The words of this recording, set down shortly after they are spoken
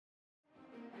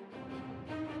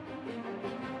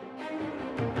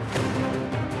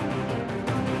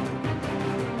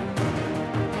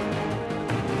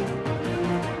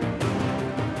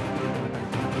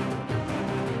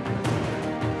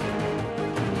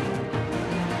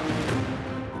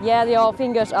Yeah, your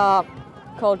fingers are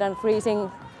cold and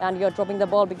freezing and you're dropping the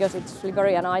ball because it's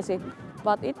slippery and icy.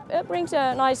 But it brings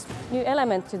a nice new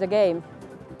element to the game.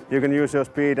 You can use your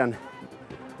speed and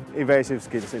evasive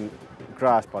skills in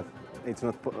grass, but it's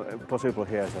not possible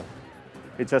here. So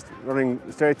it's just running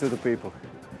straight to the people.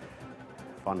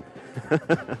 Fun.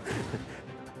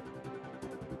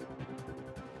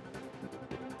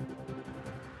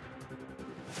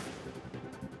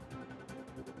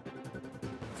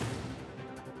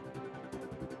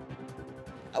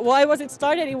 Why was it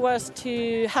started? It was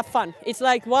to have fun. It's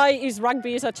like, why is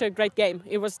rugby such a great game?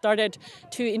 It was started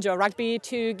to enjoy rugby,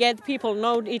 to get people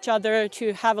know each other,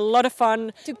 to have a lot of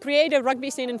fun, to create a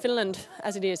rugby scene in Finland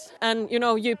as it is. And you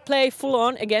know, you play full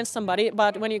on against somebody,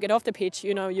 but when you get off the pitch,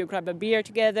 you know, you grab a beer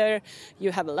together,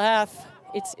 you have a laugh.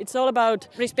 It's all about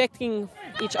respecting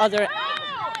each other.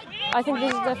 I think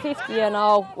this is the 5th year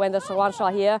now when the Swans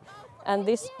are here. And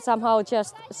this somehow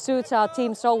just suits our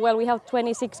team so well. We have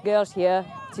 26 girls here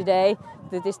today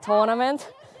to this tournament.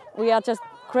 We are just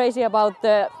crazy about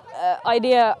the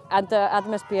idea and the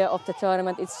atmosphere of the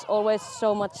tournament. It's always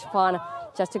so much fun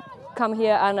just to come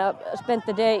here and spend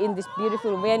the day in this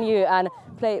beautiful venue and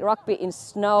play rugby in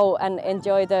snow and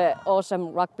enjoy the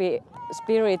awesome rugby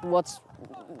spirit what's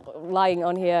lying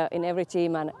on here in every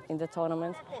team and in the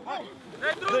tournament.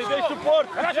 They support.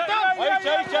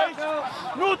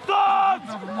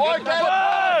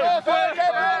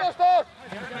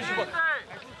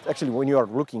 Actually, when you are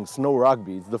looking snow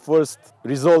rugby, it's the first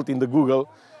result in the Google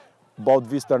about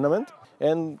this tournament.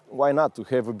 And why not to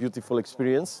have a beautiful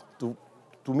experience, to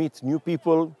meet new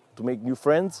people, to make new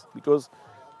friends, because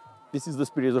this is the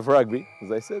spirit of rugby,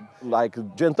 as I said, like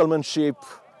gentlemanship,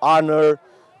 honor,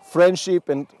 friendship,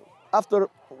 and after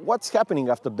what's happening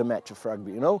after the match of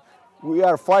rugby, you know? We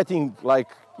are fighting like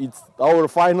it's our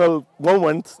final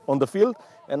moment on the field,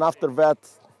 and after that,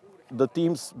 the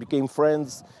teams became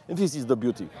friends, and this is the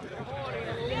beauty.